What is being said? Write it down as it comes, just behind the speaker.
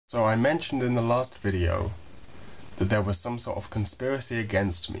So I mentioned in the last video that there was some sort of conspiracy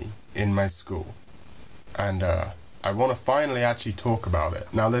against me in my school, and I want to finally actually talk about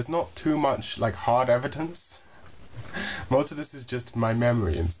it. Now there's not too much like hard evidence. Most of this is just my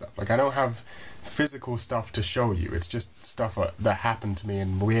memory and stuff. Like I don't have physical stuff to show you. It's just stuff that happened to me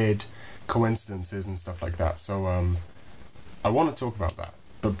and weird coincidences and stuff like that. So I want to talk about that.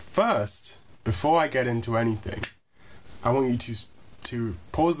 But first, before I get into anything, I want you to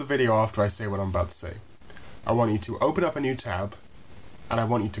pause the video after I say what I'm about to say. I want you to open up a new tab, and I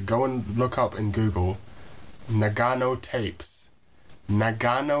want you to go and look up in Google Nagano Tapes,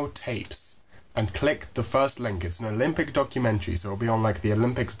 and click the first link. It's an Olympic documentary, so it'll be on like the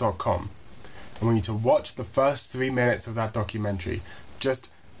Olympics.com. I want you to watch the first 3 minutes of that documentary.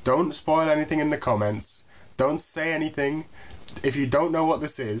 Just don't spoil anything in the comments. Don't say anything. If you don't know what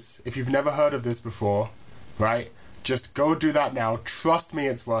this is, if you've never heard of this before, right? Just go do that now. Trust me,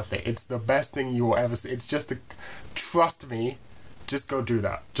 it's worth it. It's the best thing you will ever see. It's just trust me, just go do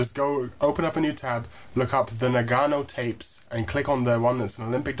that. Just go open up a new tab, look up the Nagano Tapes, and click on the one that's an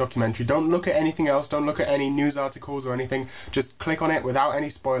Olympic documentary. Don't look at anything else. Don't look at any news articles or anything. Just click on it without any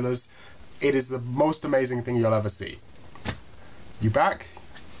spoilers. It is the most amazing thing you'll ever see. You back?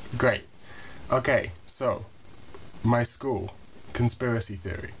 Great. Okay, so my school conspiracy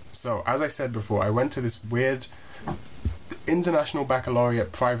theory. So as I said before, I went to this weird international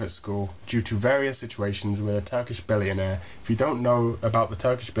baccalaureate private school due to various situations with a Turkish billionaire. If you don't know about the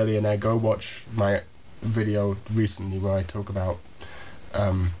Turkish billionaire, go watch my video recently where I talk about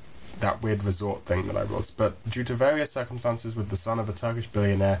that weird resort thing that I was. But due to various circumstances with the son of a Turkish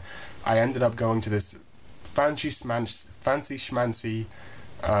billionaire, I ended up going to this fancy schmancy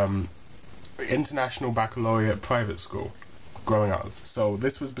international baccalaureate private school growing up. So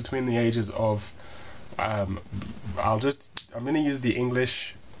this was between the ages of I'm going to use the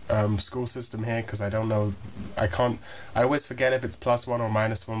English school system here because I don't know, I always forget if it's +1 or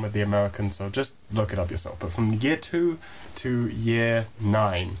 -1 with the American, so just look it up yourself. But from year 2 to year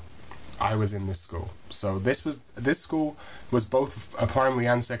 9, I was in this school. So this school was both a primary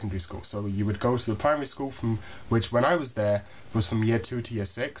and secondary school. So you would go to the primary school, from which when I was there was from year 2 to year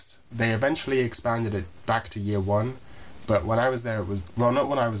 6. They eventually expanded it back to year 1, but when I was there it was, well, not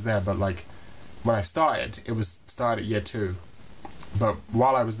when I was there, but like when I started, it was started at year 2, but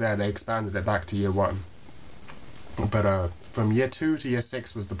while I was there, they expanded it back to year 1. But from year 2 to year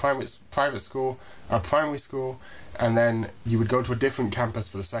 6 was the primary school, and then you would go to a different campus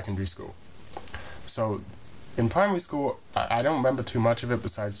for the secondary school. So in primary school, I don't remember too much of it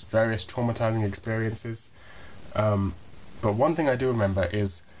besides various traumatizing experiences. But one thing I do remember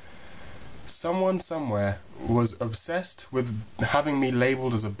is someone somewhere was obsessed with having me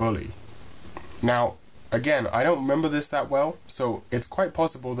labeled as a bully. Now, again, I don't remember this that well, so it's quite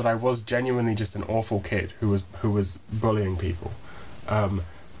possible that I was genuinely just an awful kid who was bullying people.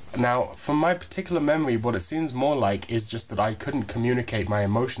 Now, from my particular memory, what it seems more like is just that I couldn't communicate my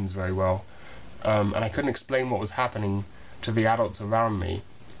emotions very well, and I couldn't explain what was happening to the adults around me,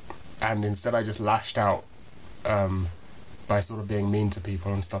 and instead I just lashed out by sort of being mean to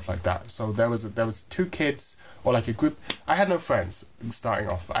people and stuff like that. So there was 2 kids, or like a group. I had no friends starting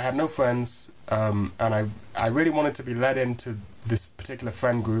off. I had no friends, and I really wanted to be led into this particular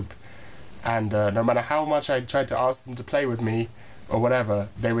friend group, and no matter how much I tried to ask them to play with me or whatever,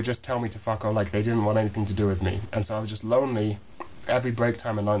 they would just tell me to fuck off, like they didn't want anything to do with me. And so I was just lonely every break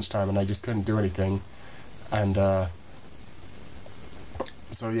time and lunchtime, and I just couldn't do anything. And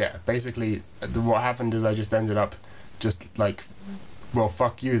so yeah, basically what happened is I just ended up just like, well,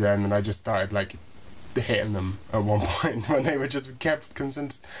 fuck you then, and I just started like hitting them at one point when they were just kept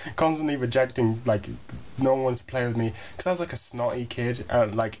constantly rejecting, like no one wanted to play with me because I was like a snotty kid,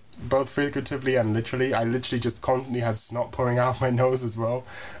 like both figuratively and literally. I literally just constantly had snot pouring out of my nose as well,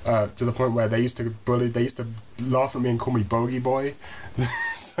 to the point where they used to laugh at me and call me Bogey Boy.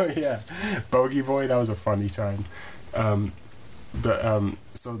 So yeah, Bogey Boy, that was a funny time.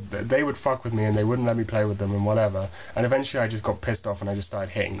 So they would fuck with me and they wouldn't let me play with them and whatever, and eventually I just got pissed off and I just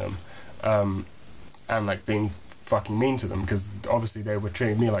started hitting them, and like being fucking mean to them, because obviously they were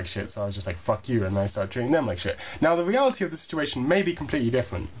treating me like shit, so I was just like, fuck you, and I started treating them like shit. Now the reality of the situation may be completely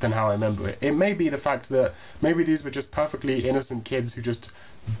different than how I remember it. It may be the fact that maybe these were just perfectly innocent kids who just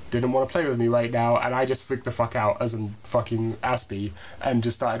didn't want to play with me right now, and I just freaked the fuck out as in fucking Aspie, and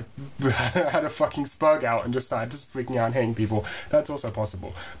just started had a fucking spurg out and just started just freaking out and hitting people. That's also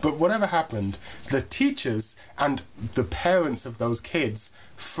possible. But whatever happened, the teachers and the parents of those kids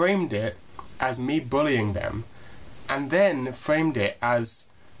framed it as me bullying them, and then framed it as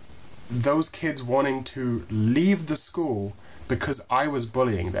those kids wanting to leave the school because I was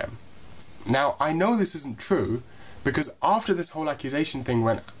bullying them. Now, I know this isn't true, because after this whole accusation thing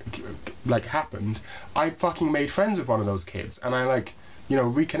happened, I fucking made friends with one of those kids, and I, like, you know,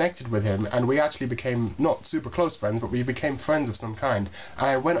 reconnected with him, and we actually became not super close friends, but we became friends of some kind. And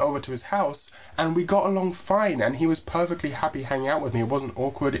I went over to his house, and we got along fine, and he was perfectly happy hanging out with me. It wasn't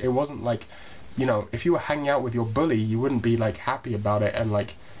awkward. It wasn't like, you know, if you were hanging out with your bully, you wouldn't be, like, happy about it and,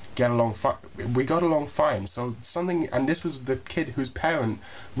 like, get along fine. We got along fine. So something, and this was the kid whose parent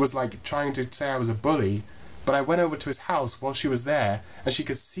was, like, trying to say I was a bully, but I went over to his house while she was there, and she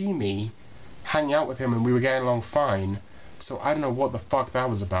could see me hanging out with him, and we were getting along fine. So I don't know what the fuck that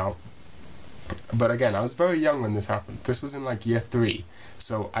was about. But again, I was very young when this happened. This was in, like, year 3,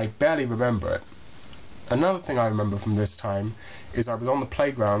 so I barely remember it. Another thing I remember from this time is I was on the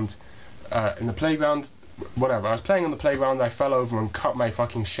playground, whatever, I was playing on the playground, I fell over and cut my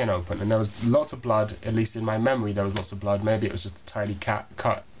fucking shin open, and there was lots of blood. At least in my memory there was lots of blood. Maybe it was just a tiny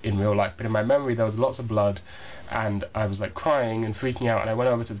cut in real life, but in my memory there was lots of blood, and I was, like, crying and freaking out, and I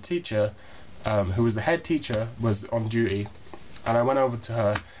went over to the teacher, who was the head teacher, was on duty, and I went over to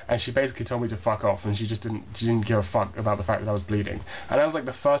her, and she basically told me to fuck off, and she didn't give a fuck about the fact that I was bleeding. And that was, like,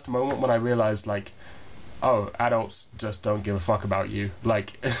 the first moment when I realised, like, oh, adults just don't give a fuck about you.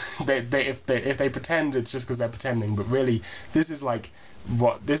 Like, if they pretend, it's just because they're pretending, but really, this is what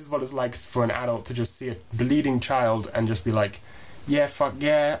it's like for an adult to just see a bleeding child and just be like, yeah, fuck,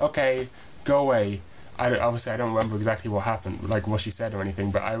 yeah, okay, go away. Obviously, I don't remember exactly what happened, like what she said or anything,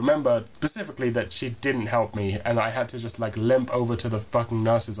 but I remember specifically that she didn't help me, and I had to just, like, limp over to the fucking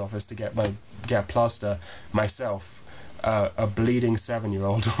nurse's office to get a plaster myself, a bleeding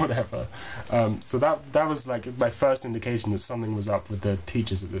 7-year-old or whatever. So that was, like, my first indication that something was up with the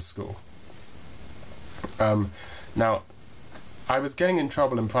teachers at this school. Now, I was getting in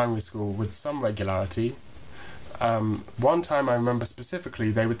trouble in primary school with some regularity. One time I remember specifically,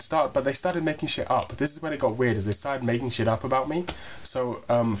 they started making shit up. This is when it got weird, is they started making shit up about me. So,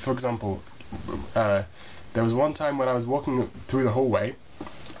 for example, there was one time when I was walking through the hallway,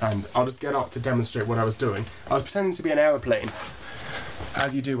 and I'll just get up to demonstrate what I was doing. I was pretending to be an aeroplane,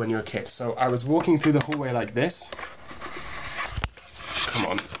 as you do when you're a kid. So I was walking through the hallway like this. Come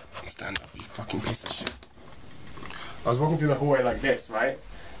on, stand up, you fucking piece of shit. I was walking through the hallway like this, right?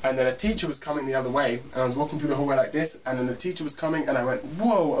 And then a teacher was coming the other way, and I was walking through the hallway like this, and then the teacher was coming, and I went,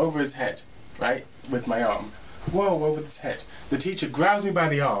 whoa, over his head, right, with my arm. Whoa, over his head. The teacher grabs me by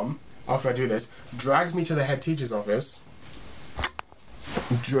the arm, after I do this, drags me to the head teacher's office,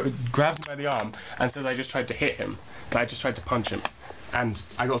 grabs me by the arm, and says I just tried to hit him, that I just tried to punch him. And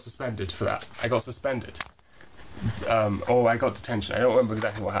I got suspended for that. I got suspended. Or I got detention. I don't remember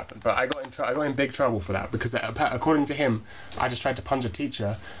exactly what happened, but I got in big trouble for that, because according to him, I just tried to punch a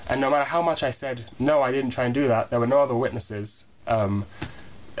teacher, and no matter how much I said, no, I didn't try and do that, there were no other witnesses, and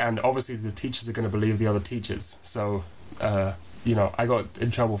obviously the teachers are going to believe the other teachers, so, you know, I got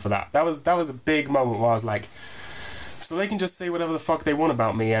in trouble for that. That was a big moment where I was like, so they can just say whatever the fuck they want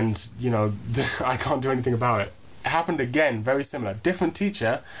about me, and, you know, I can't do anything about it. It happened again, very similar. Different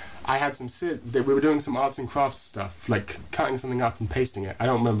teacher. I had some we were doing some arts and crafts stuff, like cutting something up and pasting it. I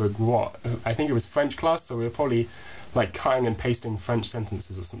don't remember what. I think it was French class, so we were probably, like, cutting and pasting French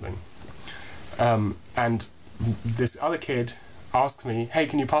sentences or something. And this other kid asked me, hey,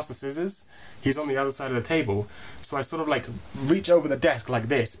 can you pass the scissors? He's on the other side of the table. So I sort of, like, reach over the desk like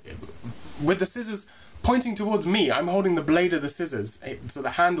this, with the scissors pointing towards me. I'm holding the blade of the scissors, so the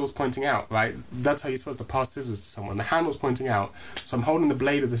handle's pointing out, right? That's how you're supposed to pass scissors to someone. The handle's pointing out, so I'm holding the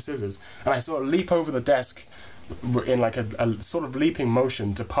blade of the scissors, and I sort of leap over the desk in, like, a sort of leaping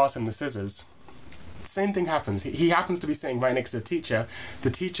motion to pass him the scissors. Same thing happens. He happens to be sitting right next to the teacher.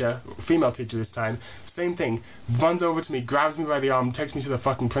 The teacher, female teacher this time, same thing, runs over to me, grabs me by the arm, takes me to the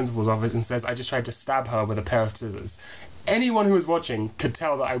fucking principal's office, and says I just tried to stab her with a pair of scissors. Anyone who was watching could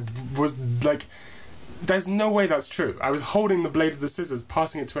tell that I was, like, there's no way that's true. I was holding the blade of the scissors,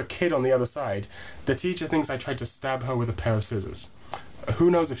 passing it to a kid on the other side. The teacher thinks I tried to stab her with a pair of scissors.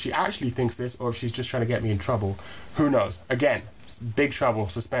 Who knows if she actually thinks this, or if she's just trying to get me in trouble. Who knows? Again, big trouble,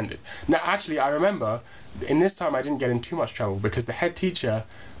 suspended. Now, actually, I remember, in this time I didn't get in too much trouble, because the head teacher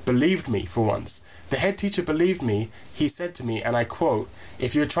believed me for once. The head teacher believed me. He said to me, and I quote,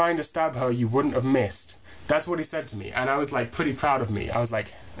 if you're trying to stab her, you wouldn't have missed. That's what he said to me, and I was, like, pretty proud of me. I was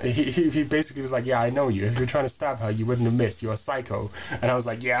like, he basically was like, yeah, I know you. If you're trying to stab her, you wouldn't have missed. You're a psycho. And I was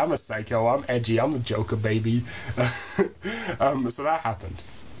like, yeah, I'm a psycho. I'm edgy. I'm the Joker, baby. So that happened.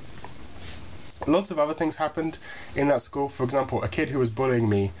 Lots of other things happened in that school. For example, a kid who was bullying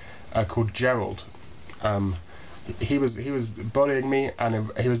me, called Gerald. He was bullying me, and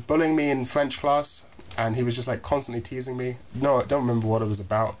he was bullying me in French class. and he was just like constantly teasing me. No, I don't remember what it was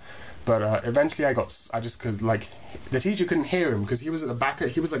about, but eventually because like the teacher couldn't hear him because he was at the back.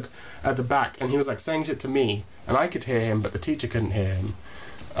 He was like at the back, and he was like saying shit to me, and I could hear him, but the teacher couldn't hear him.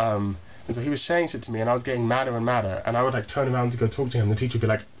 And so he was saying shit to me, and I was getting madder and madder, and I would like turn around to go talk to him. The teacher would be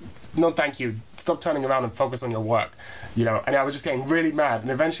like, "No, thank you. Stop turning around and focus on your work," you know. And I was just getting really mad,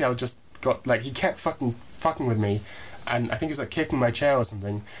 and eventually I just got like, he kept fucking with me, and I think he was like kicking my chair or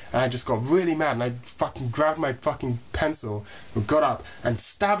something, and I just got really mad, and I fucking grabbed my fucking pencil, got up and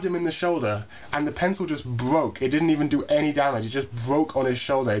stabbed him in the shoulder, and the pencil just broke. It didn't even do any damage. It just broke on his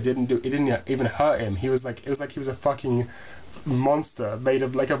shoulder. It didn't even hurt him. He was like, it was like he was a fucking monster made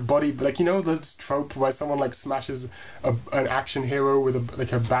of like a body, like, you know this trope where someone like smashes an action hero with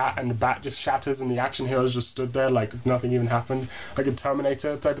a bat, and the bat just shatters and the action hero's just stood there like nothing even happened, like a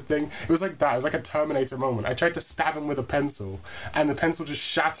Terminator type of thing. It was like that. It was like a Terminator moment. I tried to stab him with a pencil, and the pencil just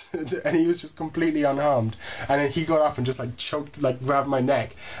shattered, and he was just completely unharmed. And then he got up and just like choked, like grabbed my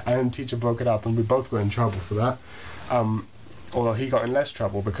neck, and then the teacher broke it up, and we both got in trouble for that. Although he got in less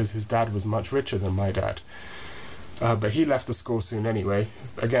trouble because his dad was much richer than my dad. But he left the school soon anyway.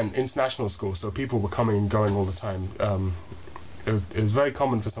 Again, international school, so people were coming and going all the time. It was very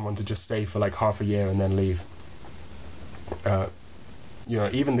common for someone to just stay for like half a year and then leave. You know,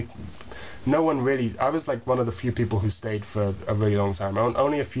 no one really. I was like one of the few people who stayed for a really long time.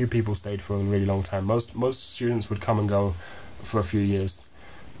 Only a few people stayed for a really long time. Most students would come and go for a few years.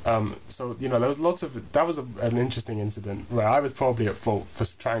 So, you know, there was that was an interesting incident where I was probably at fault for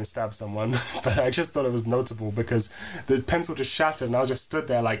trying to stab someone, but I just thought it was notable because the pencil just shattered, and I just stood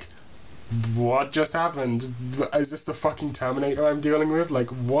there like, what just happened? Is this the fucking Terminator I'm dealing with? Like,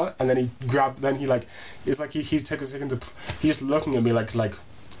 what? And then it's like he's taking a second to, he's just looking at me like,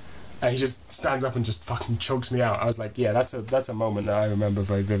 and he just stands up and just fucking chokes me out. I was like, yeah, that's a moment that I remember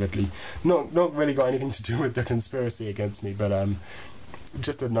very vividly. Not really got anything to do with the conspiracy against me, but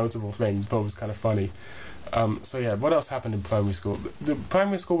just a notable thing. Thought it was kind of funny. So yeah, what else happened in primary school? The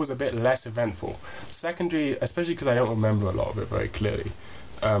primary school was a bit less eventful. Secondary, especially because I don't remember a lot of it very clearly.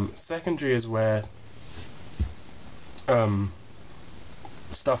 Secondary is where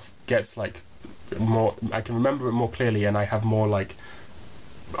stuff gets like more, I can remember it more clearly, and I have more like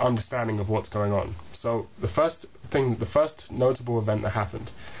understanding of what's going on. So the first notable event that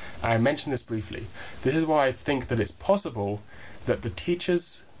happened, I mentioned this briefly. This is why I think that it's possible that the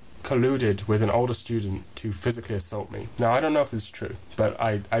teachers colluded with an older student to physically assault me. Now, I don't know if this is true, but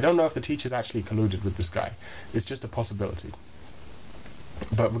I don't know if the teachers actually colluded with this guy. It's just a possibility.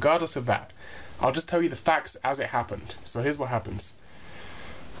 But regardless of that, I'll just tell you the facts as it happened. So here's what happens.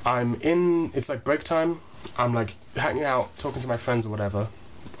 It's like break time. I'm like hanging out, talking to my friends or whatever.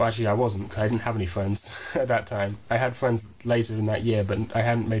 Well, actually, I wasn't, because I didn't have any friends at that time. I had friends later in that year, but I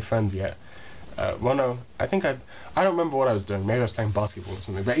hadn't made friends yet. Well, no, I don't remember what I was doing. Maybe I was playing basketball or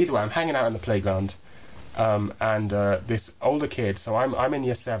something. But either way, I'm hanging out in the playground, and this older kid. So I'm in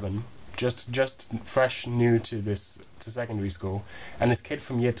year 7, just fresh, new to secondary school, and this kid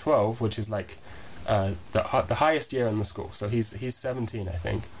from year 12, which is like the highest year in the school. So he's 17, I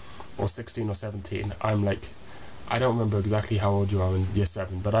think, or 16 or 17. I'm like, I don't remember exactly how old you are in year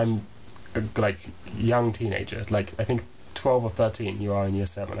 7, but I'm like young teenager. Like I think 12 or 13 you are in year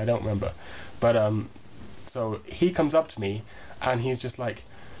 7. I don't remember. But so he comes up to me and he's just like,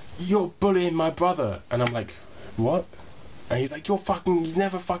 "You're bullying my brother." And I'm like, "What?" And he's like, "You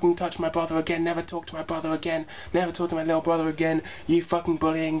never fucking touch my brother again, never talk to my brother again, never talk to my little brother again, you fucking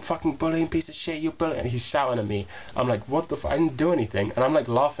bullying piece of shit, you bullying." And he's shouting at me. I'm like, what the fuck? I didn't do anything. And I'm like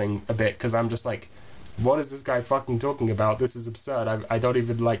laughing a bit because I'm just like, what is this guy fucking talking about? This is absurd. I don't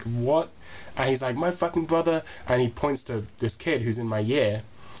even like, what? And he's like, "My fucking brother," and he points to this kid who's in my year.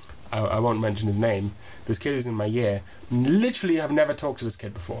 I won't mention his name. This kid who's in my year. Literally have never talked to this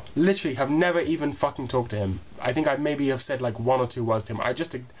kid before. Literally have never even fucking talked to him. I think I maybe have said like 1 or 2 words to him.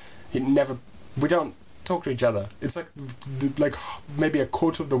 We don't talk to each other. It's like maybe a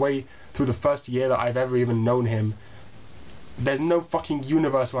quarter of the way through the first year that I've ever even known him. There's no fucking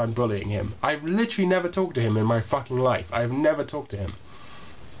universe where I'm bullying him. I've literally never talked to him in my fucking life. I've never talked to him.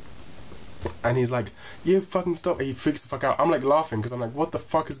 And he's like, "You fucking stop." He freaks the fuck out. I'm like laughing because I'm like, what the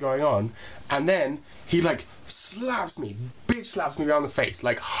fuck is going on? And then he like slaps me, bitch slaps me around the face,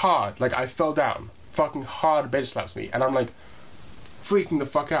 like hard, like I fell down, fucking hard bitch slaps me. And I'm like freaking the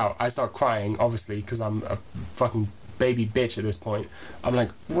fuck out. I start crying, obviously, because I'm a fucking baby bitch at this point. I'm like,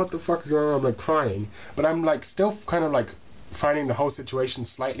 what the fuck is going on? I'm like crying, but I'm like still kind of like finding the whole situation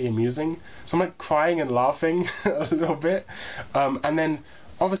slightly amusing. So I'm like crying and laughing a little bit, and then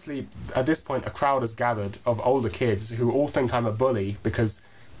obviously at this point a crowd has gathered of older kids who all think I'm a bully because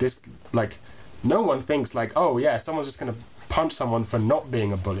this like no one thinks like, oh yeah, someone's just gonna punch someone for not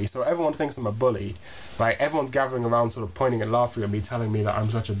being a bully. So everyone thinks I'm a bully, right? Everyone's gathering around sort of pointing and laughing at me, telling me that I'm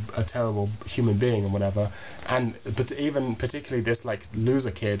such a terrible human being and whatever. And but even particularly this like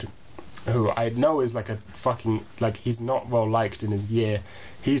loser kid who I know is like a fucking, like, he's not well liked in his year.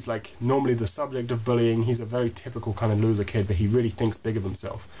 He's like normally the subject of bullying. He's a very typical kind of loser kid, but he really thinks big of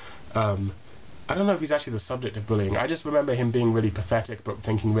himself. I don't know if he's actually the subject of bullying. I just remember him being really pathetic, but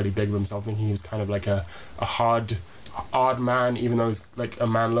thinking really big of himself, thinking he was kind of like a odd man, even though he's like a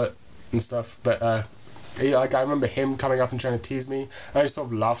manlet and stuff. But like, I remember him coming up and trying to tease me, and I just sort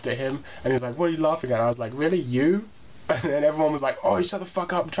of laughed at him, and he's like, what are you laughing at? And I was like, really, you? And then everyone was like, oh, you shut the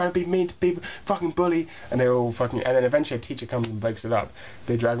fuck up, I'm trying to be mean to people, fucking bully. And they were all fucking, and then eventually a teacher comes and breaks it up.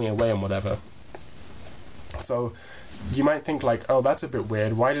 They drag me away and whatever. So you might think like, oh, that's a bit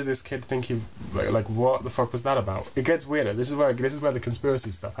weird. Why did this kid think he, like what the fuck was that about? It gets weirder. This is where the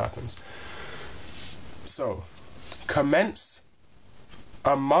conspiracy stuff happens. So, commence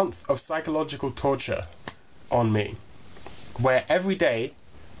a month of psychological torture on me, where every day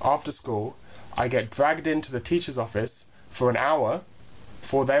after school I get dragged into the teacher's office for an hour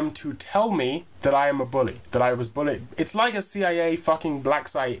for them to tell me that I am a bully, that I was bullied. It's like a CIA fucking black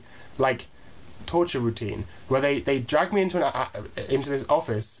site like torture routine where they drag me into this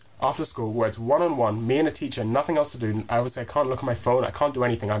office after school where it's one-on-one, me and a teacher, nothing else to do. I would say I can't look at my phone, I can't do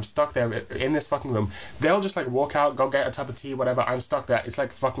anything. I'm stuck there in this fucking room. They'll just like walk out, go get a cup of tea, whatever. I'm stuck there. It's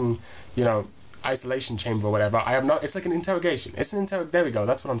like fucking, you know, isolation chamber or whatever. I have not. It's like an interrogation. There we go.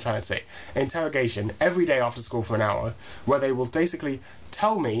 That's what I'm trying to say. Interrogation every day after school for an hour, where they will basically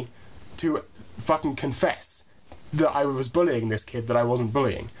tell me to fucking confess that I was bullying this kid that I wasn't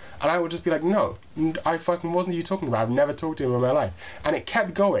bullying, and I would just be like, no, I fucking wasn't you talking about. I've never talked to him in my life, and it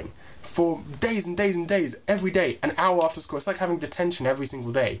kept going for days and days and days, every day, an hour after school. It's like having detention every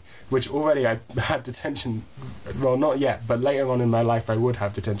single day, which already I had detention, well, not yet, but later on in my life I would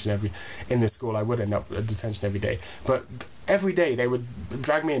have detention in this school. I would end up at detention every day, but every day they would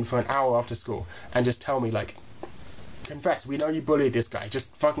drag me in for an hour after school and just tell me like, confess, we know you bullied this guy,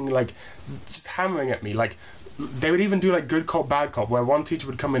 just fucking like, just hammering at me. Like, they would even do like good cop, bad cop, where one teacher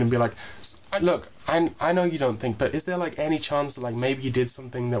would come in and be like, look, I know you don't think, but is there like any chance that like maybe you did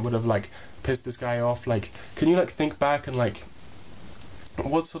something that would have like pissed this guy off? Like, can you like think back and like,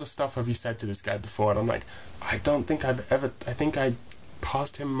 what sort of stuff have you said to this guy before? And I'm like, I don't think I've ever, I think I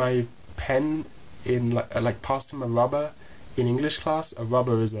passed him my pen in like passed him a rubber in English class. A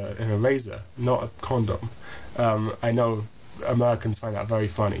rubber is an eraser, not a condom. I know Americans find that very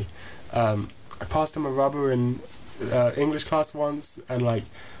funny. I passed him a rubber in English class once, and like,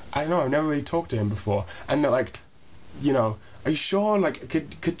 I don't know, I've never really talked to him before, and they're like, you know, are you sure, like,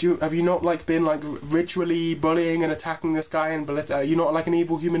 could you, have you not like been like ritually bullying and attacking this guy, and are you not like an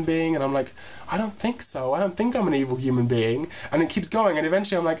evil human being? And I'm like, I don't think so, I don't think I'm an evil human being. And it keeps going, and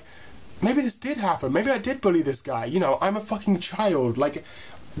eventually I'm like, maybe this did happen, maybe I did bully this guy, you know, I'm a fucking child. Like,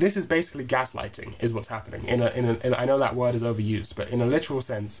 this is basically gaslighting, is what's happening. In I know that word is overused, but in a literal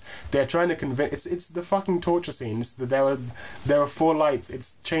sense, they're trying to convince. It's the fucking torture scenes. There are 4 lights.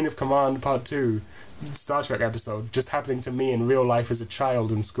 It's Chain of Command Part 2, Star Trek episode, just happening to me in real life as a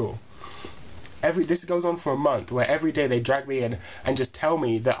child in school. This goes on for a month, where every day they drag me in and just tell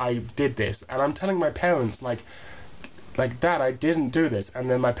me that I did this, and I'm telling my parents like, Dad, I didn't do this, and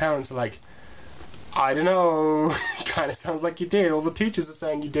then my parents are like, I don't know, kind of sounds like you did, all the teachers are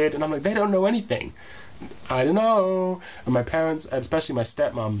saying you did, and I'm like, they don't know anything, I don't know. And my parents, especially my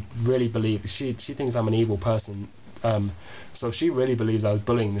stepmom, really believe, she thinks I'm an evil person, so she really believes I was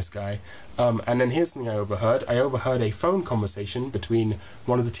bullying this guy. And then here's something I overheard a phone conversation between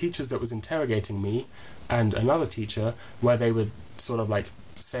one of the teachers that was interrogating me and another teacher, where they were sort of like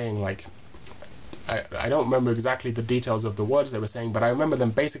saying like, I don't remember exactly the details of the words they were saying, but I remember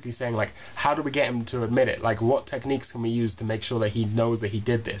them basically saying like, how do we get him to admit it? Like, what techniques can we use to make sure that he knows that he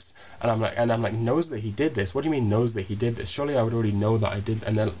did this? And I'm like, knows that he did this? What do you mean knows that he did this? Surely I would already know that I did.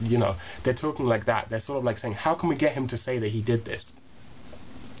 And then, you know, they're talking like that. They're sort of like saying, how can we get him to say that he did this?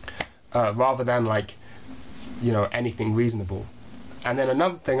 Rather than like, you know, anything reasonable. And then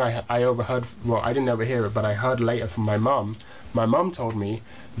another thing I overheard, well, I didn't overhear it, but I heard later from my mum. My mum told me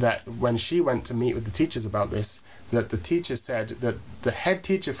that when she went to meet with the teachers about this, that the teacher said that the head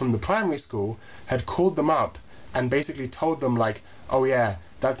teacher from the primary school had called them up and basically told them like, oh yeah,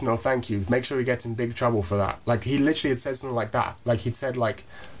 that's no thank you, make sure he gets in big trouble for that. Like, he literally had said something like that. Like, he'd said like,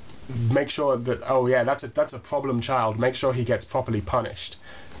 make sure that, oh yeah, that's a problem child, make sure he gets properly punished.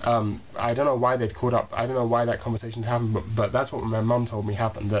 I don't know why they'd caught up. I don't know why that conversation happened, but that's what my mum told me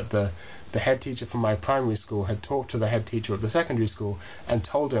happened, that the head teacher from my primary school had talked to the head teacher of the secondary school and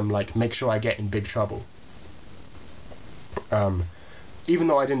told him, like, make sure I get in big trouble. Even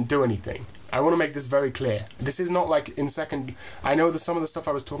though I didn't do anything. I want to make this very clear. This is not like in second... I know that some of the stuff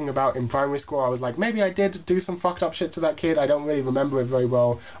I was talking about in primary school, I was like, maybe I did do some fucked up shit to that kid. I don't really remember it very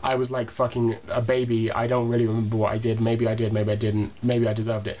well. I was like fucking a baby. I don't really remember what I did. Maybe I did, maybe I didn't. Maybe I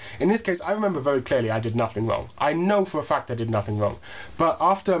deserved it. In this case, I remember very clearly I did nothing wrong. I know for a fact I did nothing wrong. But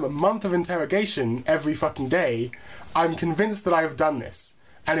after a month of interrogation every fucking day, I'm convinced that I have done this.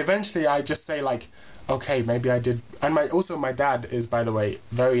 And eventually I just say, like, okay, maybe I did. And my dad is, by the way,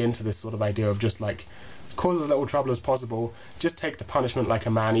 very into this sort of idea of just like, cause as little trouble as possible, just take the punishment like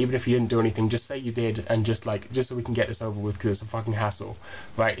a man, even if you didn't do anything, just say you did, and just so we can get this over with, because it's a fucking hassle,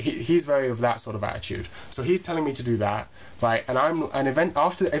 right? He's very of that sort of attitude. So he's telling me to do that, right? And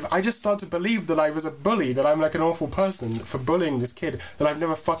if I just start to believe that I was a bully, that I'm like an awful person for bullying this kid that I've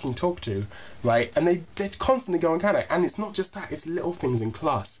never fucking talked to, right? And they're constantly going kind of, and it's not just that, it's little things in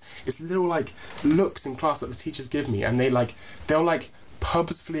class. It's little like looks in class that the teachers give me, and they'll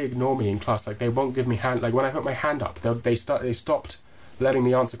purposefully ignore me in class. Like, they won't give me like when I put my hand up, they stopped letting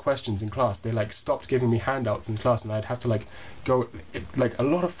me answer questions in class. They like stopped giving me handouts in class, and I'd have to like go like a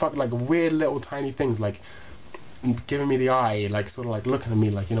lot of like weird little tiny things, like giving me the eye, like sort of like looking at me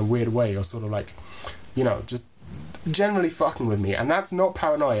like in a weird way, or sort of like, you know, just generally fucking with me. And that's not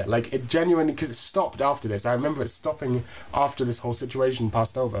paranoia, like it genuinely, because it stopped after this. I remember it stopping after this whole situation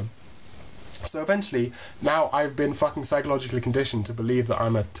passed over. So eventually, now I've been fucking psychologically conditioned to believe that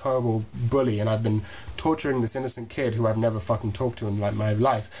I'm a terrible bully, and I've been torturing this innocent kid who I've never fucking talked to in like my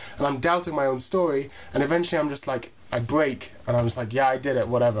life, and I'm doubting my own story, and eventually I'm just like, I break, and I'm just like, yeah, I did it,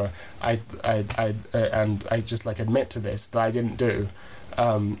 whatever, and I just like admit to this, that I didn't do,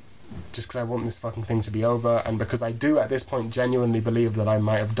 just because I want this fucking thing to be over, and because I do at this point genuinely believe that I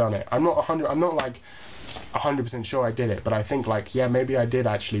might have done it. I'm not like 100% sure I did it, but I think like, yeah, maybe I did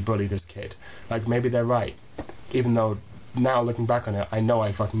actually bully this kid. Like, maybe they're right. Even though now looking back on it, I know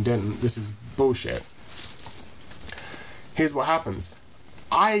I fucking didn't. This is bullshit. Here's what happens.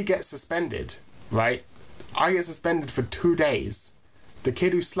 I get suspended, right? I get suspended for 2 days. The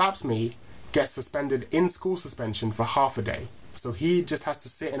kid who slaps me gets suspended in school suspension for half a day. So he just has to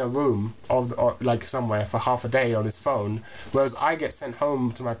sit in a room or like somewhere for half a day on his phone, whereas I get sent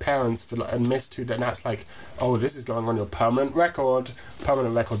home to my parents for and miss 2 days. And that's like, oh, this is going on your permanent record.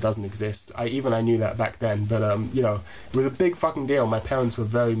 Permanent record doesn't exist. I knew that back then, but you know, it was a big fucking deal. My parents were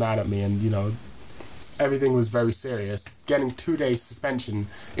very mad at me, and you know, everything was very serious. Getting 2 days suspension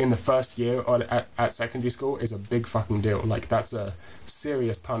in the first year at secondary school is a big fucking deal. Like, that's a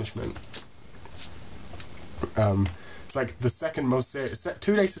serious punishment. It's like the second most serious.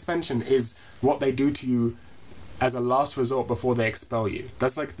 2 day suspension is what they do to you as a last resort before they expel you.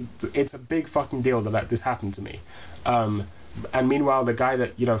 That's like, it's a big fucking deal that this happened to me. And meanwhile, the guy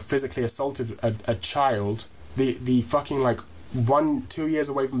that, you know, physically assaulted a child, the fucking like 1-2 years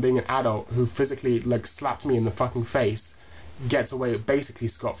away from being an adult, who physically like slapped me in the fucking face, gets away basically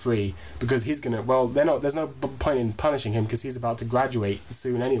scot-free, because he's gonna, well, there's no point in punishing him because he's about to graduate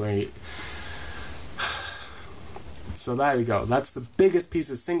soon anyway. So there we go. That's the biggest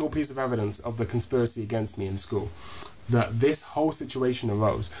single piece of evidence of the conspiracy against me in school, that this whole situation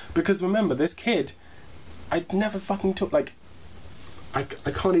arose. Because remember, this kid, I never fucking took, like, I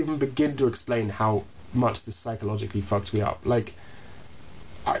can't even begin to explain how much this psychologically fucked me up. Like,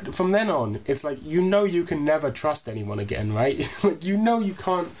 from then on, it's like, you know, you can never trust anyone again, right? Like, you know, you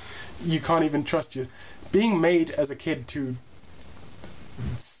can't even trust you. Being made as a kid to,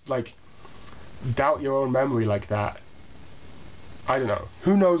 like, doubt your own memory like that, I don't know.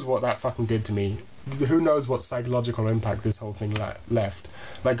 Who knows what that fucking did to me? Who knows what psychological impact this whole thing left?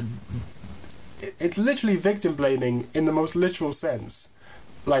 Like, it's literally victim blaming in the most literal sense.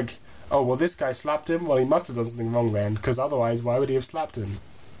 Like, oh, well, this guy slapped him, well, he must have done something wrong then, because otherwise, why would he have slapped him?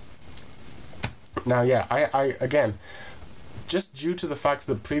 Now, yeah, I again, just due to the fact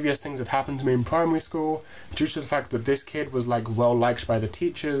that previous things had happened to me in primary school, due to the fact that this kid was like well liked by the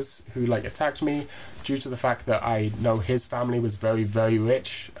teachers who like attacked me, due to the fact that I know his family was very, very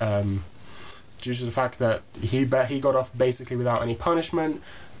rich, due to the fact that he got off basically without any punishment,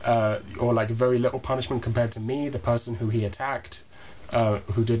 or like very little punishment compared to me, the person who he attacked,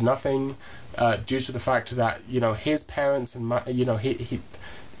 who did nothing, due to the fact that, you know, his parents and my, you know,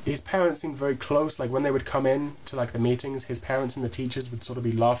 his parents seemed very close. Like when they would come in to like the meetings, his parents and the teachers would sort of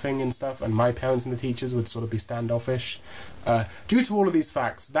be laughing and stuff, and my parents and the teachers would sort of be standoffish. Due to all of these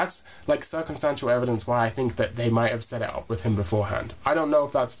facts, that's like circumstantial evidence why I think that they might have set it up with him beforehand. I don't know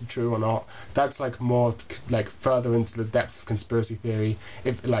if that's true or not. That's like more like further into the depths of conspiracy theory.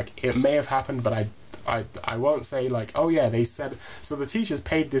 If like it may have happened, but I won't say like, oh yeah, they said so the teachers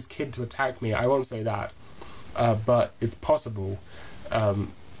paid this kid to attack me. I won't say that, but it's possible.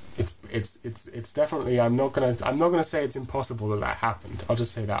 It's definitely, I'm not gonna say it's impossible that happened. I'll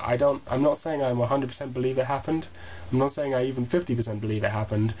just say that I'm not saying I 100% believe it happened. I'm not saying I even 50% believe it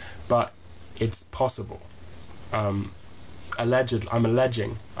happened, but it's possible. I'm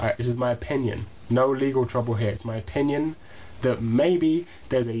alleging. It is my opinion. No legal trouble here. It's my opinion that maybe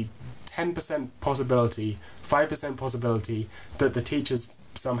there's a 10% possibility, 5% possibility that the teachers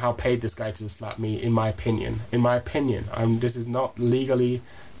somehow paid this guy to slap me. In my opinion, this is not legally,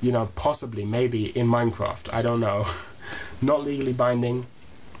 possibly, maybe in Minecraft, I don't know. Not legally binding.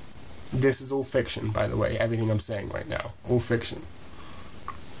 This is all fiction, by the way, everything I'm saying right now, all fiction.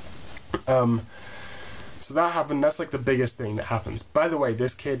 So that happened. That's like the biggest thing that happens. By the way,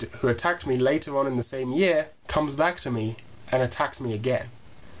 this kid who attacked me later on in the same year comes back to me and attacks me again.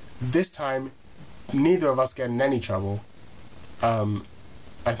 This time, neither of us get in any trouble.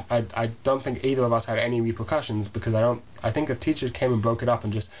 I don't think either of us had any repercussions, because I think the teacher came and broke it up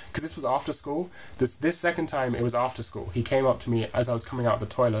and just, because this was after school. This second time it was after school. He came up to me as I was coming out of the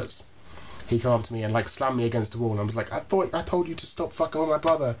toilets. He came up to me and like slammed me against the wall, and I was like, I told you to stop fucking with my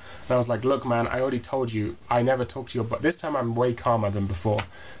brother. And I was like, look man, I already told you, I never talked to your brother. This time I'm way calmer than before.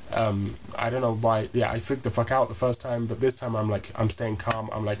 I don't know why. Yeah, I freaked the fuck out the first time, but this time I'm staying calm.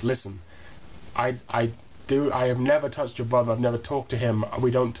 I'm like, listen, I have never touched your brother. I've never talked to him.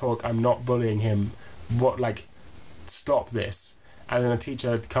 We don't talk. I'm not bullying him. Stop this. And then a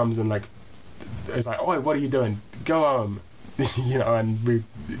teacher comes and like is like, oh, what are you doing? Go home. And we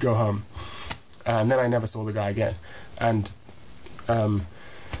go home. And then I never saw the guy again. And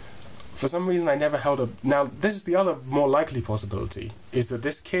for some reason I never held a... Now, this is the other more likely possibility, is that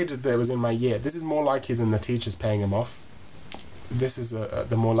this kid that was in my year, this is more likely than the teachers paying him off. This is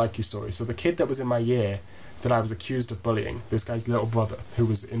the more likely story. So the kid that was in my year that I was accused of bullying, this guy's little brother, who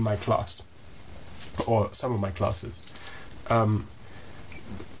was in my class, or some of my classes,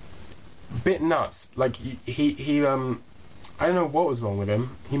 bit nuts. Like, he I don't know what was wrong with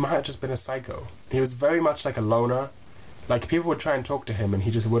him. He might have just been a psycho. He was very much like a loner. Like, people would try and talk to him and he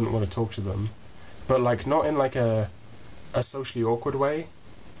just wouldn't want to talk to them. But, like, not in, like, a socially awkward way.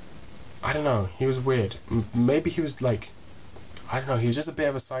 I don't know. He was weird. Maybe he was, like... I don't know. He was just a bit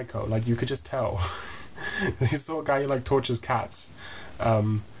of a psycho. Like, you could just tell. He's the sort of guy who, like, tortures cats.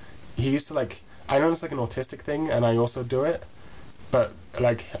 He used to, like... I know it's, like, an autistic thing, and I also do it. But,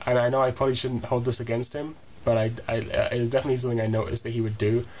 like... And I know I probably shouldn't hold this against him. But it was definitely something I noticed that he would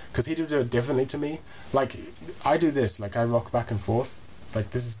do, because he would do it differently to me. Like, I do this, like, I rock back and forth.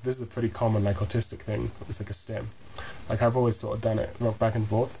 Like, this is a pretty common, like, autistic thing. It's like a stim. Like, I've always sort of done it, rock back and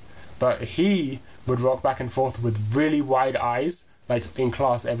forth. But he would rock back and forth with really wide eyes, like, in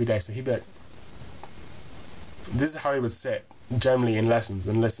class every day. So he'd be like... This is how he would sit, generally in lessons,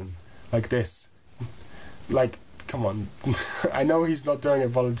 and listen. Like this. Like... Come on. I know he's not doing it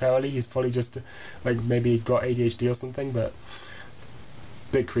voluntarily. He's probably just, like, maybe got ADHD or something, but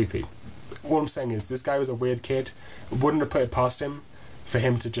bit creepy. All I'm saying is, this guy was a weird kid. Wouldn't have put it past him for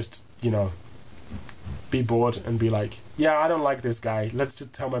him to just, be bored and be like, yeah, I don't like this guy. Let's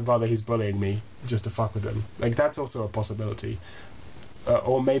just tell my brother he's bullying me just to fuck with him. Like, that's also a possibility.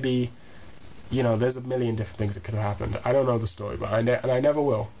 Or maybe, there's a million different things that could have happened. I don't know the story, but I never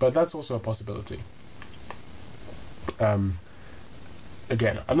will. But that's also a possibility.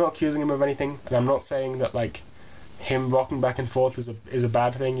 Again, I'm not accusing him of anything, and I'm not saying that, like, him rocking back and forth is a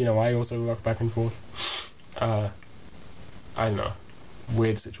bad thing. I also rock back and forth. I don't know.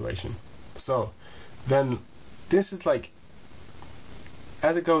 Weird situation. So, then, this is, like,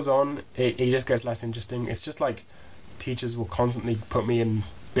 as it goes on, it just gets less interesting. It's just, like, teachers will constantly put me in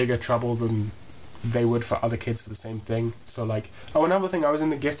bigger trouble than they would for other kids for the same thing. So, like... Oh, another thing, I was in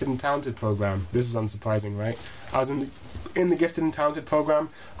the Gifted and Talented program. This is unsurprising, right? I was in the Gifted and Talented program.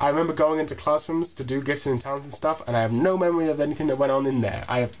 I remember going into classrooms to do Gifted and Talented stuff, and I have no memory of anything that went on in there.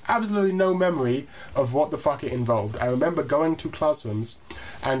 I have absolutely no memory of what the fuck it involved. I remember going to classrooms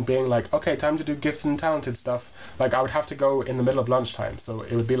and being like, okay, time to do Gifted and Talented stuff. Like, I would have to go in the middle of lunchtime, so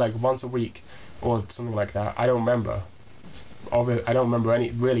it would be like once a week or something like that. I don't remember. I don't remember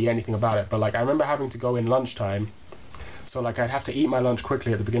really anything about it, but, like, I remember having to go in lunchtime, so, like, I'd have to eat my lunch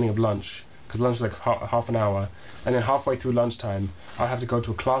quickly at the beginning of lunch, because lunch was like half an hour, and then halfway through lunchtime, I'd have to go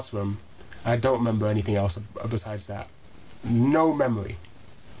to a classroom. I don't remember anything else besides that. No memory.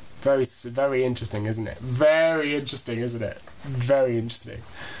 Very, very interesting, isn't it? Very interesting, isn't it? Very interesting.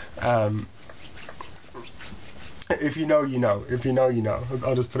 If you know, you know. If you know, you know.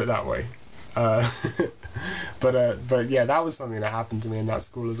 I'll just put it that way. But yeah, that was something that happened to me in that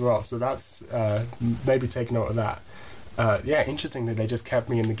school as well. So that's maybe take note of that. Yeah, interestingly, they just kept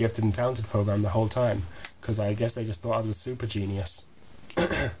me in the gifted and talented program the whole time, because I guess they just thought I was a super genius.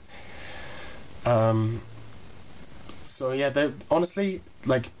 So yeah, honestly,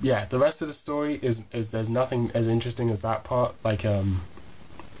 like, yeah, the rest of the story is there's nothing as interesting as that part. Like,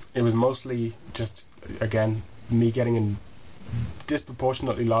 it was mostly just, again, me getting in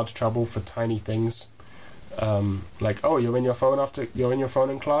disproportionately large trouble for tiny things. Like, oh, you're in your phone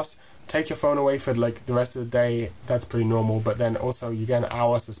in class, take your phone away for like the rest of the day. That's pretty normal. But then also you get an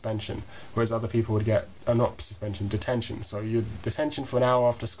hour suspension, whereas other people would get not suspension, detention. So you detention for an hour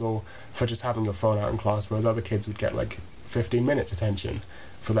after school for just having your phone out in class, whereas other kids would get like 15 minutes detention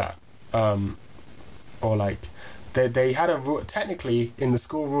for that. Or like they had a rule, technically in the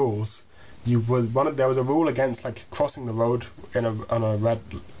school rules, there was a rule against like crossing the road on a red,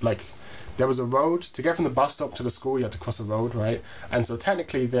 like, there was a road to get from the bus stop to the school. You had to cross a road, right? And so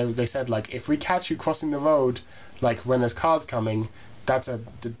technically they said, like, if we catch you crossing the road, like when there's cars coming, that's a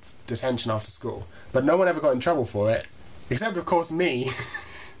detention after school. But no one ever got in trouble for it, except of course me.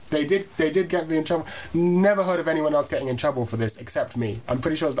 They did get me in trouble. Never heard of anyone else getting in trouble for this except me. I'm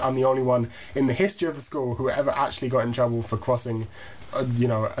pretty sure that I'm the only one in the history of the school who ever actually got in trouble for crossing, you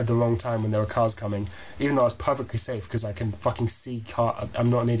know, at the wrong time when there were cars coming. Even though I was perfectly safe because I can fucking see car. I'm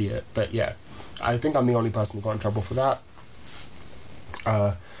not an idiot, but yeah, I think I'm the only person who got in trouble for that.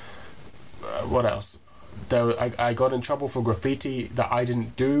 What else? I got in trouble for graffiti that I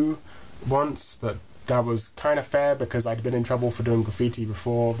didn't do once, but that was kind of fair because I'd been in trouble for doing graffiti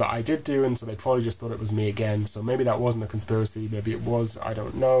before that I did do, and so they probably just thought it was me again. So maybe that wasn't a conspiracy, maybe it was, I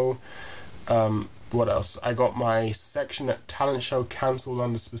don't know. What else? I got my section at talent show cancelled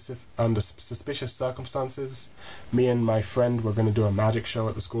under suspicious circumstances. Me and my friend were going to do a magic show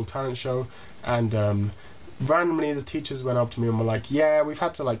at the school talent show, and randomly the teachers went up to me and were like, yeah, we've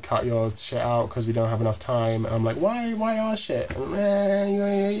had to like cut your shit out because we don't have enough time. And I'm like, why our shit?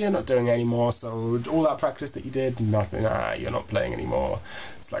 And, you're not doing it anymore, so all that practice that you did, nothing, you're not playing anymore.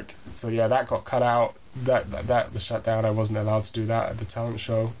 It's like, so yeah, that got cut out, that was shut down. I wasn't allowed to do that at the talent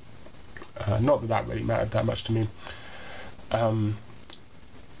show. Not that really mattered that much to me.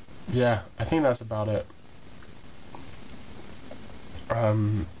 Yeah, I think that's about it.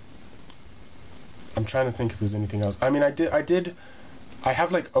 I'm trying to think if there's anything else. I mean, I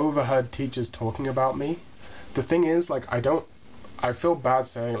have like overheard teachers talking about me. The thing is, like, I feel bad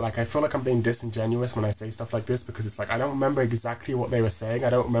saying, like, I feel like I'm being disingenuous when I say stuff like this, because it's like, I don't remember exactly what they were saying. I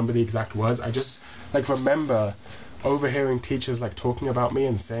don't remember the exact words. I just, like, remember overhearing teachers, like, talking about me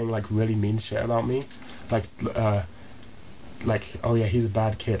and saying, like, really mean shit about me. Like, oh yeah, he's a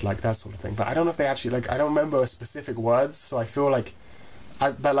bad kid, like, that sort of thing. But I don't know if they actually, like, I don't remember specific words, so I feel like,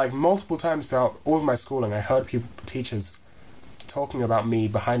 but like multiple times throughout all of my schooling, I heard teachers talking about me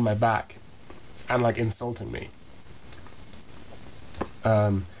behind my back and like insulting me.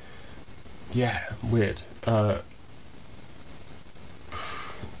 Yeah, weird. There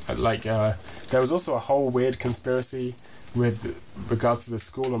was also a whole weird conspiracy with regards to the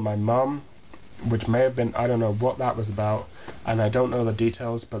school and my mum, which may have been, I don't know what that was about, and I don't know the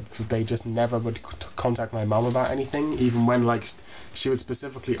details, but they just never would contact my mum about anything, even when like she would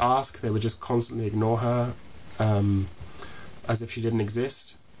specifically ask, they would just constantly ignore her, as if she didn't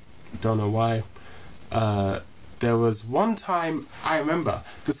exist. Don't know why. There was one time, I remember,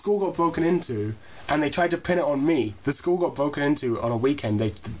 the school got broken into, and they tried to pin it on me. The school got broken into on a weekend.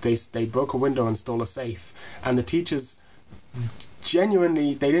 They broke a window and stole a safe, and the teachers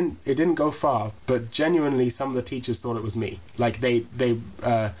genuinely, it didn't go far, but genuinely some of the teachers thought it was me. Like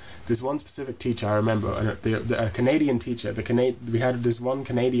this one specific teacher I remember, a Canadian teacher, we had this one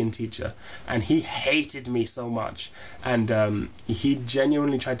Canadian teacher, and he hated me so much, and he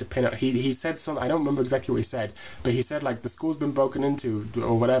genuinely tried to pin it. He said something, I don't remember exactly what he said, but he said like, the school's been broken into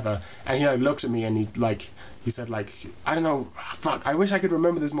or whatever, and he like looked at me and he said like, I don't know, fuck, I wish I could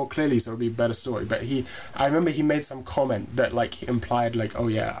remember this more clearly so it would be a better story, but I remember he made some comment that like implied like, oh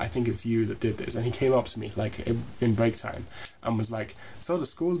yeah, I think it's you that did this. And he came up to me like in break time and was like, so the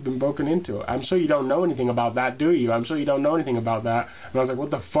school's been broken into. I'm sure you don't know anything about that, do you? I'm sure you don't know anything about that. And I was like,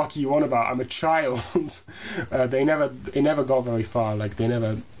 what the fuck are you on about? I'm a child. It never got very far. Like they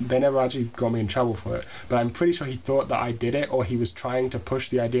never actually got me in trouble for it. But I'm pretty sure he thought that I did it, or he was trying to push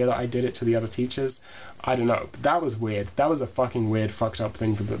the idea that I did it to the other teachers. I don't know. But that was weird. That was a fucking weird, fucked up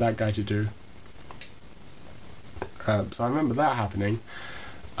thing for that guy to do. So I remember that happening.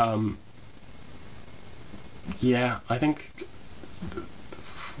 Yeah, I think...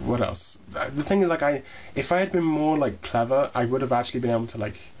 What else? The thing is, like, if I had been more, like, clever, I would have actually been able to,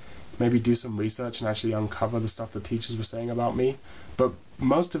 like, maybe do some research and actually uncover the stuff the teachers were saying about me. But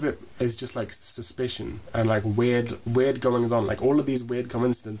most of it is just, like, suspicion and, like, weird goings on. Like, all of these weird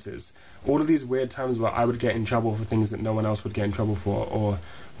coincidences. All of these weird times where I would get in trouble for things that no one else would get in trouble for. Or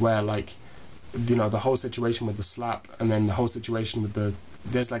where, like... You know, the whole situation with the slap, and then the whole situation with the...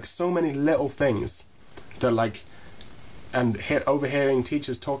 There's, like, so many little things that, like... And overhearing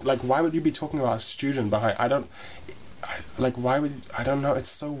teachers talk... Like, why would you be talking about a student behind... why would... I don't know, it's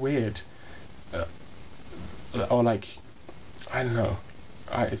so weird. Or, like... I don't know.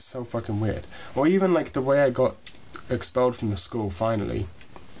 It's so fucking weird. Or even, like, the way I got expelled from the school, finally,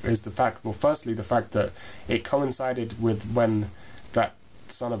 is the fact... Well, firstly, the fact that it coincided with when that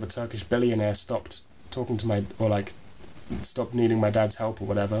son of a Turkish billionaire stopped talking to my, or like stopped needing my dad's help or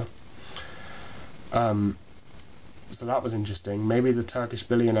whatever. So that was interesting. Maybe the Turkish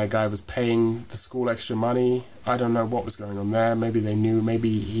billionaire guy was paying the school extra money. I don't know what was going on there. Maybe they knew.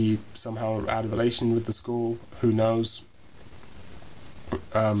 Maybe he somehow had a relation with the school. Who knows?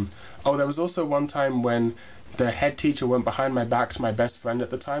 Oh, there was also one time when the head teacher went behind my back to my best friend at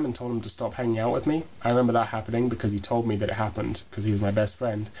the time and told him to stop hanging out with me. I remember that happening because he told me that it happened because he was my best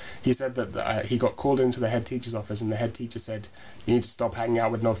friend. He said that he got called into the head teacher's office and the head teacher said, you need to stop hanging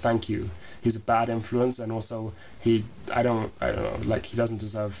out with no thank you. He's a bad influence, and also I don't know, like, he doesn't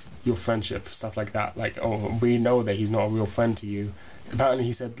deserve your friendship, stuff like that. Like, oh, we know that he's not a real friend to you. Apparently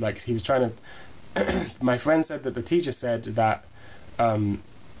he said, like, he was trying to... My friend said that the teacher said that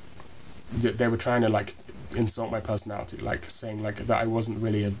they were trying to, like, insult my personality, like saying like that I wasn't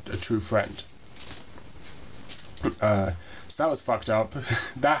really a true friend. So that was fucked up.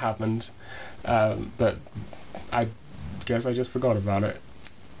 That happened, but I guess I just forgot about it.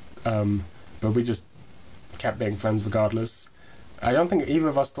 But we just kept being friends regardless. I don't think either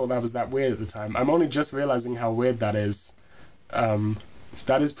of us thought that was that weird at the time. I'm only just realizing how weird that is.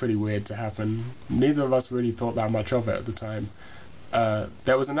 That is pretty weird to happen. Neither of us really thought that much of it at the time.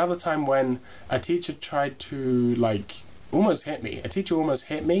 There was another time when a teacher tried to, like, almost hit me. A teacher almost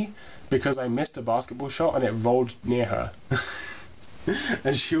hit me because I missed a basketball shot and it rolled near her.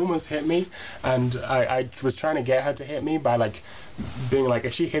 And she almost hit me, and I was trying to get her to hit me by, like, being like,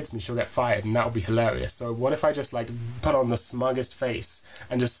 if she hits me, she'll get fired, and that would be hilarious. So what if I just, like, put on the smuggest face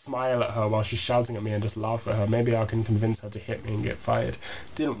and just smile at her while she's shouting at me and just laugh at her? Maybe I can convince her to hit me and get fired.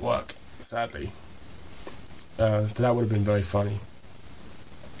 Didn't work, sadly. That would have been very funny.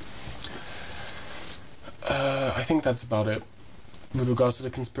 I think that's about it with regards to the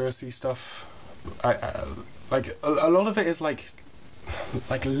conspiracy stuff. Like a lot of it is like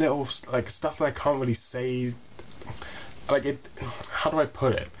little, like, stuff that I can't really say. Like, it, how do I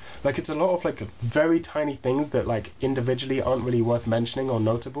put it? Like, it's a lot of, like, very tiny things that, like, individually aren't really worth mentioning or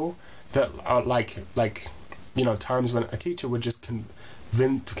notable, that are like you know, times when a teacher would just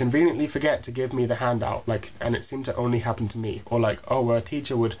conveniently forget to give me the handout, like, and it seemed to only happen to me. Or like, oh, where a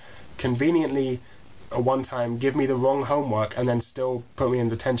teacher would conveniently one time give me the wrong homework and then still put me in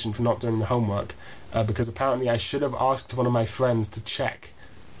detention for not doing the homework, because apparently I should have asked one of my friends to check.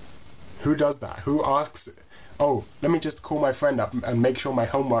 Who does that? Who asks, oh, let me just call my friend up and make sure my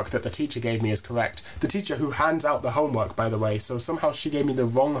homework that the teacher gave me is correct? The teacher who hands out the homework, by the way, so somehow she gave me the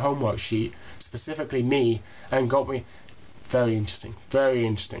wrong homework sheet, specifically me, and got me... Very interesting. Very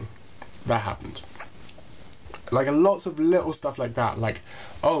interesting. That happened. Like, lots of little stuff like that. Like,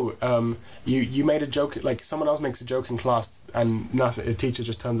 oh, you made a joke, like, someone else makes a joke in class and nothing, the teacher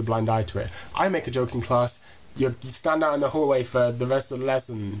just turns a blind eye to it. I make a joke in class, you stand out in the hallway for the rest of the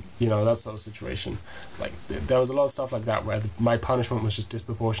lesson, you know, that sort of situation. Like, there was a lot of stuff like that where my punishment was just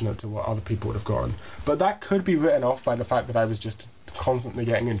disproportionate to what other people would have gotten. But that could be written off by the fact that I was just constantly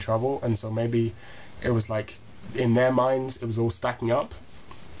getting in trouble, and so maybe it was like, in their minds, it was all stacking up.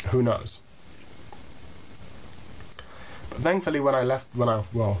 Who knows? But thankfully, when I left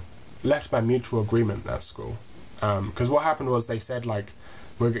by mutual agreement at school, because what happened was they said, like,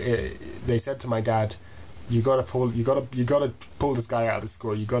 they said to my dad, you gotta pull this guy out of the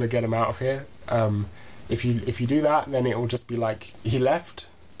school. You gotta get him out of here. If you do that, then it will just be like he left.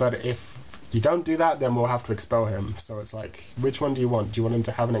 But if you don't do that, then we'll have to expel him. So it's like, which one do you want? Do you want him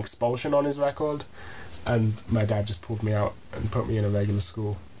to have an expulsion on his record? And my dad just pulled me out and put me in a regular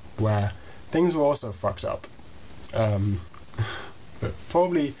school where things were also fucked up. But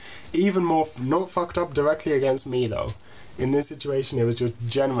probably even more, not fucked up directly against me though. In this situation, it was just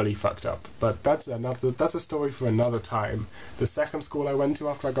generally fucked up. But that's a story for another time. The second school I went to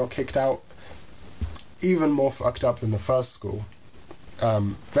after I got kicked out, even more fucked up than the first school.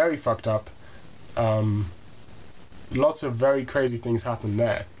 Very fucked up. Lots of very crazy things happened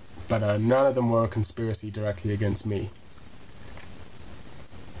there, but none of them were a conspiracy directly against me.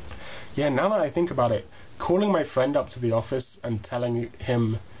 Yeah, now that I think about it, calling my friend up to the office and telling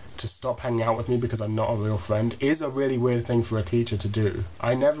him to stop hanging out with me because I'm not a real friend is a really weird thing for a teacher to do.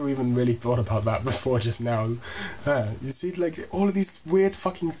 I never even really thought about that before just now. You see, like, all of these weird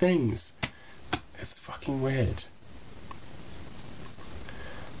fucking things. It's fucking weird.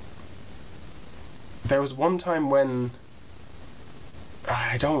 There was one time when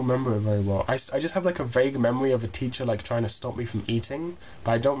I don't remember it very well. I just have like a vague memory of a teacher like trying to stop me from eating,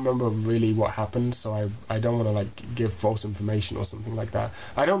 but I don't remember really what happened, so I don't want to like give false information or something like that.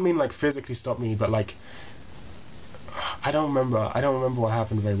 I don't mean like physically stop me, but like I don't remember what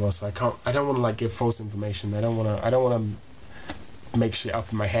happened very well, so I don't want to like give false information. I don't want to make shit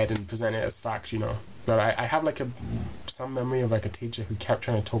up in my head and present it as fact, you know. But I have like some memory of like a teacher who kept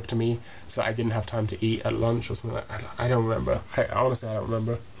trying to talk to me, so I didn't have time to eat at lunch or something. I don't remember. Honestly, I don't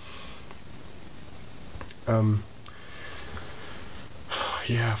remember.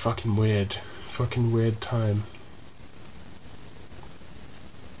 Yeah, fucking weird time.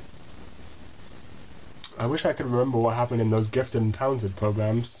 I wish I could remember what happened in those gifted and talented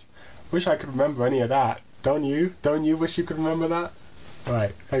programs. Wish I could remember any of that. Don't you? Don't you wish you could remember that?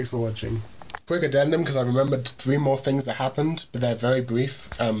 Right, thanks for watching. Quick addendum, because I remembered 3 more things that happened, but they're very brief.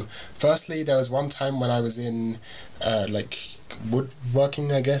 Firstly, there was one time when I was in, like,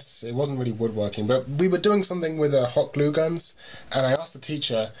 woodworking, I guess. It wasn't really woodworking, but we were doing something with hot glue guns, and I asked the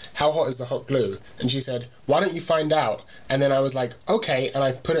teacher, how hot is the hot glue? And she said, why don't you find out? And then I was like, okay, and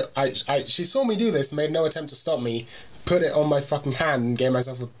I put it, she saw me do this, made no attempt to stop me, put it on my fucking hand and gave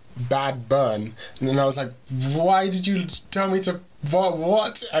myself a bad burn. And then I was like, why did you tell me to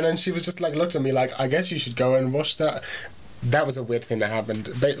what? And then she was just like, looked at me like, I guess you should go and wash that. That was a weird thing that happened.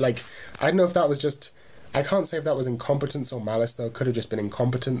 But like, I don't know if that was just, I can't say if that was incompetence or malice though. Could have just been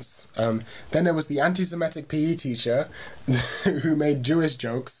incompetence. Then there was the anti-Semitic PE teacher who made Jewish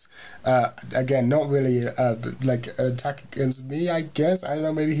jokes. Again, not really like attack against me, I guess. I don't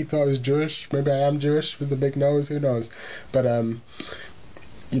know, maybe he thought I was Jewish. Maybe I am Jewish with the big nose, who knows. But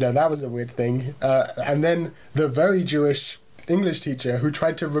you know, that was a weird thing. And then the very Jewish English teacher who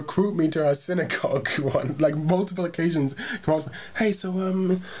tried to recruit me to her synagogue on like multiple occasions. Come on, hey, so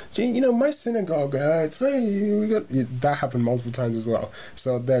you know, my synagogue, it's very that happened multiple times as well.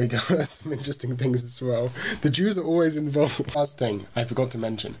 So there you go. That's some interesting things as well. The Jews are always involved. Last thing I forgot to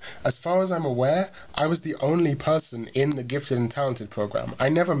mention, as far as I'm aware, I was the only person in the gifted and talented program. I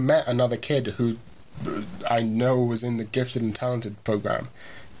never met another kid who I know was in the gifted and talented program,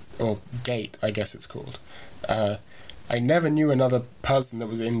 or GATE, I guess it's called. I never knew another person that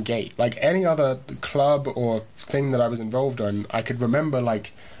was in GATE. Like any other club or thing that I was involved in, I could remember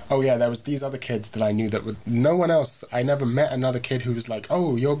like, oh yeah, there was these other kids that I knew that would, no one else, I never met another kid who was like,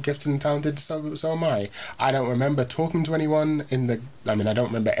 oh, you're gifted and talented, so am I. I don't remember talking to anyone in the, I mean, I don't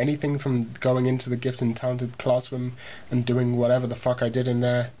remember anything from going into the gifted and talented classroom and doing whatever the fuck I did in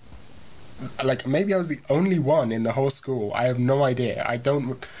there. Like, maybe I was the only one in the whole school. I have no idea. I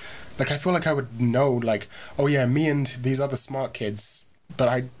don't, like, I feel like I would know, like, oh yeah, me and these other smart kids, but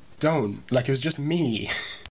I don't. Like, it was just me.